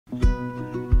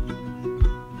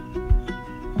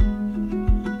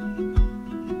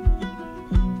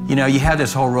You know, you have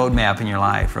this whole roadmap in your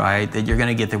life, right? That you're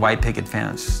gonna get the white picket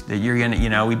fence, that you're gonna, you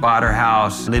know, we bought our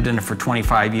house, lived in it for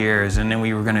 25 years, and then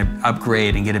we were gonna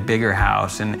upgrade and get a bigger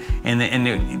house. And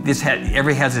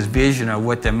everybody has this vision of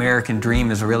what the American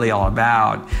dream is really all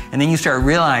about. And then you start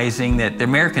realizing that the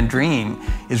American dream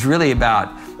is really about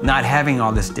not having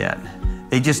all this debt.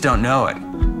 They just don't know it.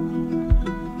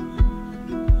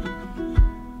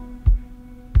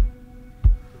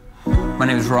 My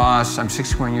name is Ross. I'm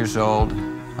 61 years old.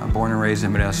 I'm born and raised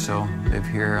in Modesto. Live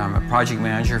here. I'm a project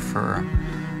manager for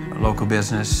a local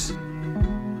business.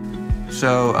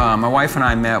 So my wife and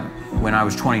I met when I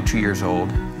was 22 years old,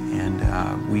 and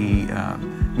we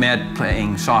met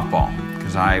playing softball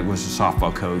because I was a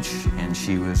softball coach and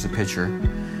she was a pitcher.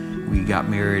 We got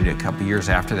married a couple years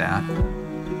after that.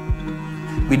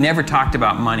 We never talked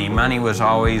about money. Money was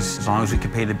always, as long as we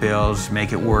could pay the bills,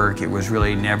 make it work, it was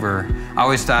really never, I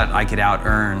always thought I could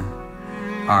out-earn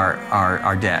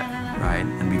our debt, right?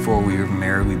 And before we were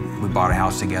married, we bought a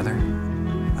house together.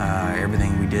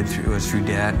 Everything we did was through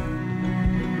debt.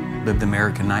 Lived the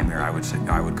American nightmare, I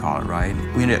would call it, right?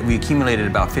 We accumulated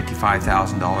about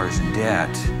 $55,000 in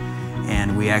debt,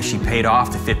 and we actually paid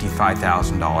off the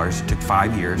 $55,000. It took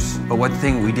 5 years. But one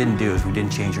thing we didn't do is we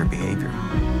didn't change our behavior.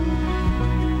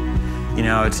 You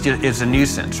know, it's a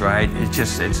nuisance, right?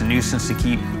 It's a nuisance to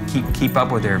keep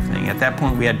up with everything. At that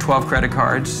point, we had 12 credit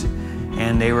cards,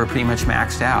 and they were pretty much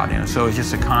maxed out. You know, so it was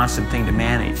just a constant thing to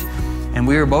manage. And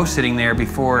we were both sitting there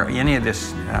before any of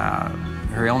this,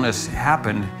 her illness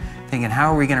happened, thinking,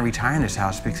 how are we going to retire in this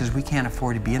house? Because we can't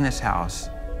afford to be in this house.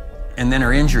 And then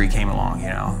her injury came along, you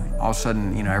know. All of a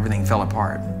sudden, you know, everything fell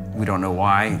apart. We don't know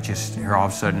why, just her all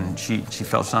of a sudden, she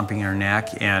felt something in her neck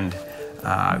and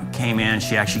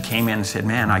she actually came in and said,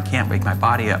 man, I can't wake my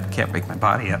body up, can't wake my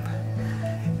body up.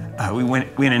 We went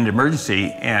into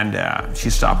emergency, and she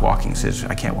stopped walking, says,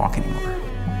 I can't walk anymore.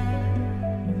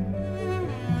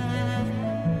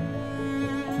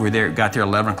 Got there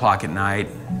 11 o'clock at night,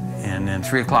 and then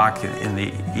 3 o'clock in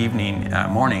the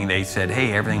morning, they said,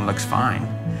 hey, everything looks fine.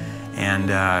 And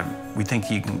we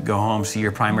think you can go home, see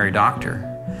your primary doctor.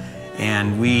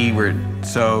 And we were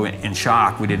so in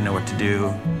shock, we didn't know what to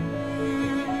do.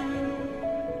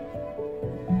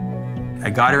 I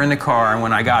got her in the car, and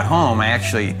when I got home,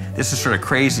 this is sort of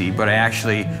crazy, but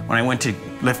when I went to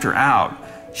lift her out,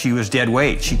 she was dead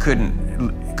weight. She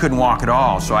couldn't walk at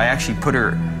all. So I actually put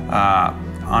her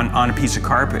on a piece of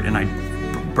carpet, and I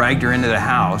dragged her into the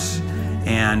house,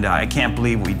 and I can't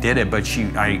believe we did it, but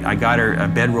I got her a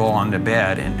bedroll on the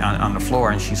bed and on the floor,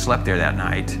 and she slept there that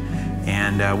night,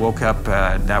 and woke up,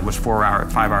 that was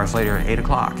 5 hours later, at 8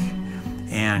 o'clock.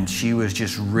 And she was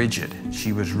just rigid.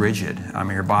 She was rigid. I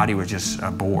mean, her body was just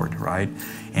bored, right?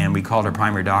 And we called her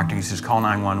primary doctor. He says, call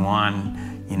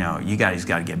 911. You know, you guys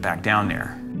got to get back down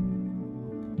there.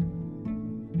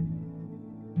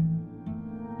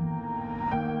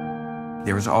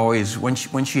 There was always,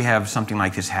 once you have something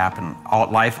like this happen,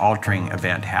 life-altering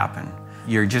event happen,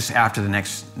 you're just after the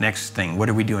next thing. What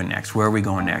are we doing next? Where are we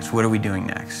going next? What are we doing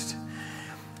next?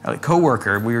 A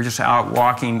coworker, we were just out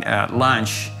walking at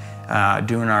lunch,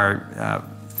 doing our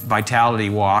vitality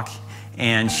walk,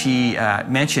 and she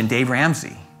mentioned Dave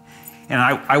Ramsey. And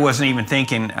I wasn't even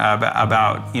thinking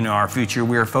about you know, our future.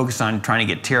 We were focused on trying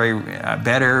to get Terry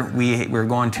better. We were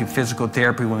going to physical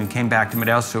therapy when we came back to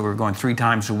Modesto. We were going 3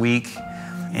 times a week.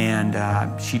 And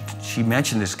she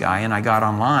mentioned this guy, and I got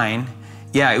online.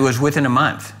 Yeah, it was within a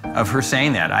month of her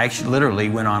saying that. I actually literally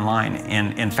went online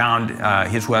and found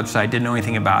his website, didn't know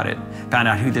anything about it, found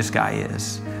out who this guy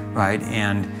is, right?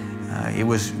 And it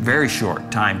was a very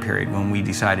short time period when we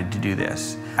decided to do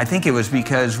this. I think it was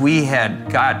because we had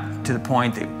got to the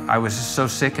point that I was just so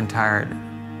sick and tired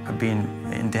of being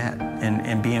in debt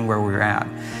and being where we were at.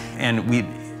 And we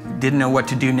didn't know what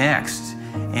to do next.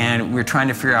 And we were trying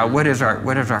to figure out what is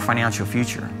our financial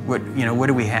future? What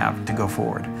do we have to go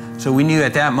forward? So we knew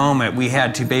at that moment we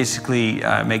had to basically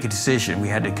make a decision. We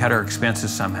had to cut our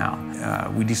expenses somehow.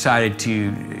 We decided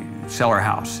to sell our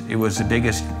house. It was the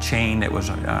biggest chain that was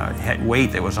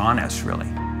weight that was on us, really.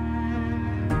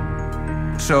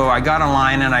 So I got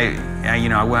online, and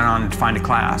I went on to find a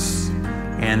class,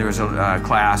 and there was a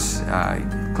class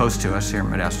close to us here in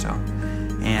Modesto.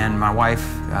 And my wife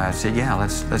said, yeah,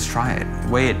 let's try it. The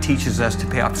way it teaches us to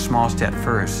pay off the smallest debt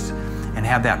first and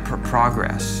have that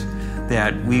progress,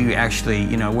 that we actually,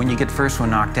 when you get the first one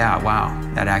knocked out, wow,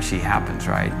 that actually happens,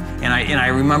 right? And I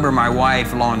remember my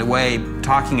wife along the way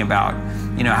talking about,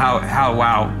 how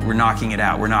wow, we're knocking it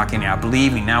out,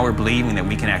 now we're believing that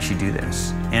we can actually do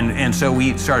this. And so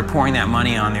we started pouring that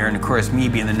money on there, and of course, me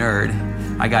being the nerd,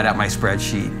 I got out my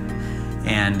spreadsheet,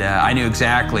 And I knew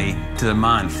exactly to the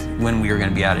month when we were going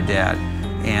to be out of debt.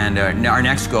 And our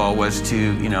next goal was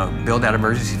to, build that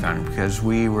emergency fund, because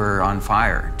we were on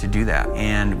fire to do that.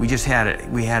 And we just had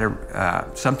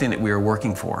something that we were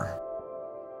working for.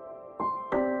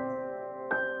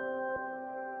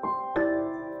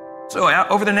 So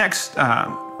over the next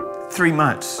 3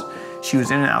 months, she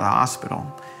was in and out of the hospital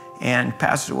and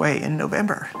passed away in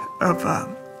November of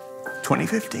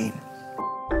 2015.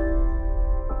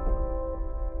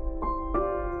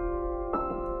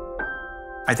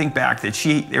 I think back that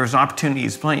there was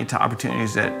opportunities, plenty of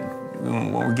opportunities that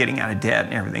when we're getting out of debt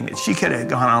and everything, that she could have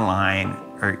gone online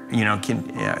or,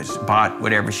 bought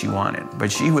whatever she wanted.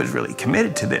 But she was really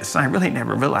committed to this. And I really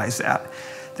never realized that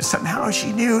somehow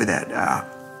she knew that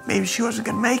maybe she wasn't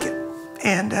going to make it.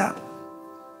 And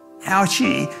how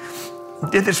she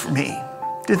did this for me,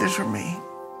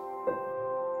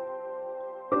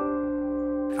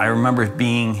 I remember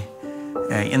being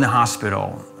in the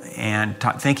hospital and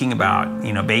thinking about,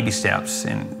 baby steps.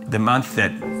 And the month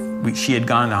that she had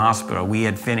gone to the hospital, we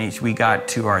got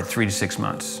to our 3 to 6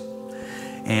 months.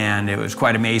 And it was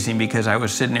quite amazing, because I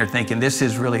was sitting there thinking, this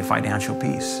is really financial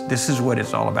peace. This is what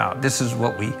it's all about. This is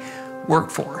what we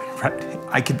work for, right?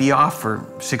 I could be off for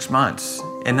 6 months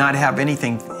and not have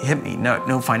anything hit me,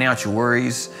 no financial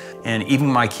worries. And even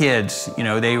my kids,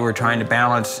 they were trying to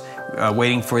balance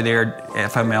waiting for their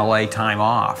FMLA time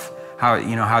off. How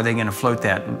are they going to float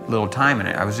that little time in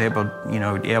it? I was able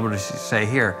to say,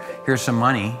 here's some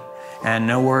money, and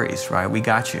no worries, right? We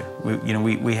got you.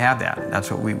 We have that. That's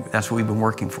what we've been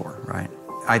working for, right?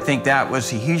 I think that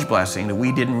was a huge blessing that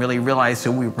we didn't really realize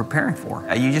that we were preparing for.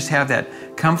 You just have that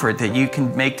comfort that you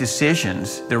can make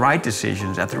decisions, the right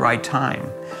decisions at the right time,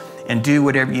 and do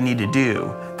whatever you need to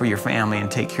do for your family and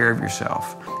take care of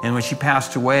yourself. And when she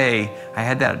passed away, I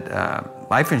had that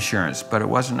life insurance, but it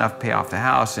wasn't enough to pay off the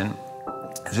house. And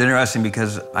it's interesting,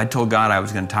 because I told God I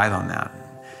was going to tithe on that.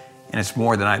 And it's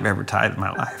more than I've ever tithed in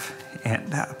my life.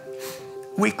 And a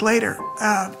week later,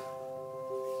 I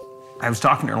was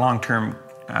talking to a long-term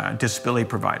disability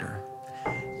provider.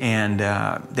 And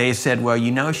they said, well,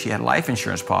 she had a life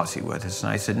insurance policy with us.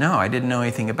 And I said, no, I didn't know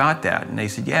anything about that. And they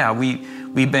said, yeah,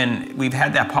 we've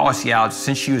had that policy out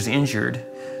since she was injured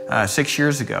 6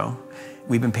 years ago.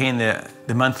 We've been paying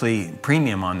the monthly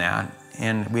premium on that.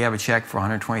 And we have a check for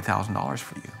 $120,000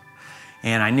 for you.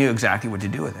 And I knew exactly what to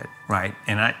do with it, right?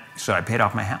 And so I paid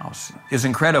off my house. It was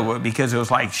incredible, because it was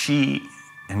like she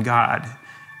and God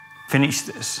finished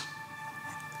this.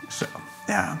 So,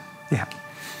 yeah.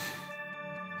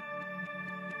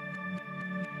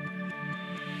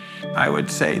 I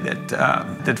would say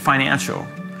that financial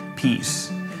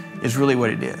peace is really what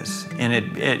it is. And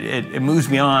it moves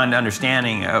beyond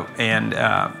understanding.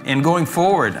 And going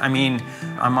forward, I'm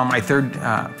on my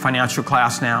 3rd financial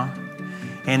class now.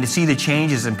 And to see the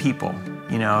changes in people,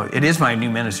 it is my new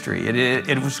ministry.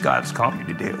 It was God's called me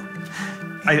to do.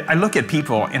 I look at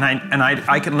people, and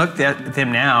I can look at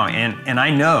them now, and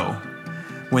I know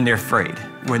when they're afraid,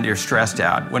 when they're stressed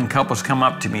out. When couples come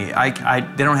up to me,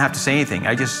 they don't have to say anything.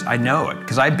 I know it,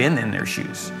 because I've been in their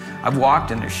shoes. I've walked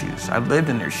in their shoes. I've lived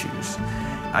in their shoes.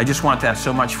 I just want that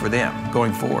so much for them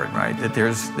going forward, right?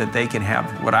 That they can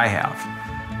have what I have.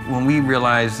 When we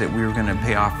realized that we were going to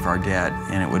pay off our debt,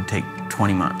 and it would take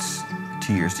 20 months,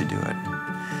 2 years to do it.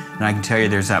 And I can tell you,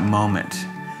 there's that moment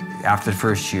after the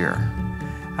first year.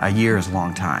 A year is a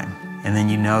long time. And then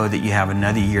you know that you have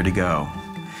another year to go.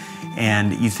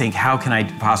 And you think, how can I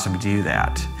possibly do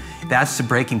that? That's the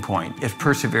breaking point. It's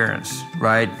perseverance,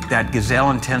 right? That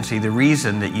gazelle intensity, the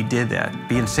reason that you did that,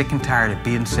 being sick and tired of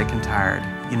being sick and tired,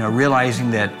 realizing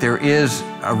that there is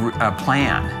a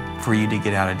plan for you to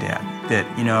get out of debt. That,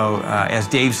 as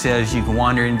Dave says, you can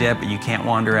wander in debt, but you can't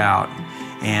wander out.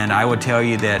 And I would tell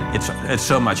you that it's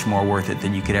so much more worth it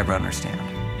than you could ever understand.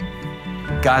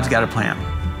 God's got a plan.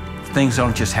 Things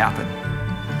don't just happen.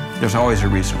 There's always a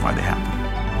reason why they happen.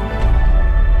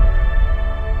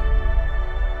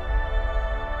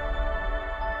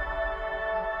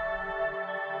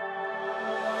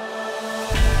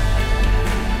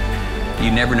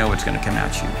 You never know what's going to come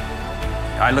at you.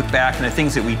 I look back, and the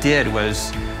things that we did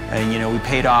was, we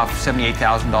paid off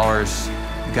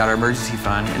 $78,000. We got our emergency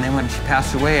fund, and then when she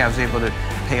passed away, I was able to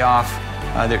pay off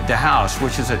the house,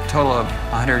 which is a total of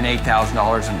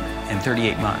 $108,000 in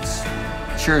 38 months.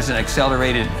 Sure, it's an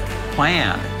accelerated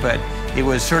plan, but it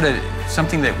was sort of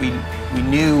something that we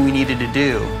knew we needed to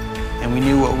do, and we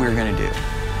knew what we were going to do.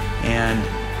 And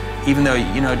even though,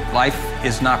 life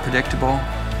is not predictable,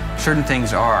 certain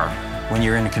things are when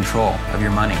you're in control of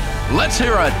your money. Let's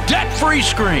hear a debt-free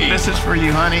scream. This is for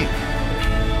you, honey.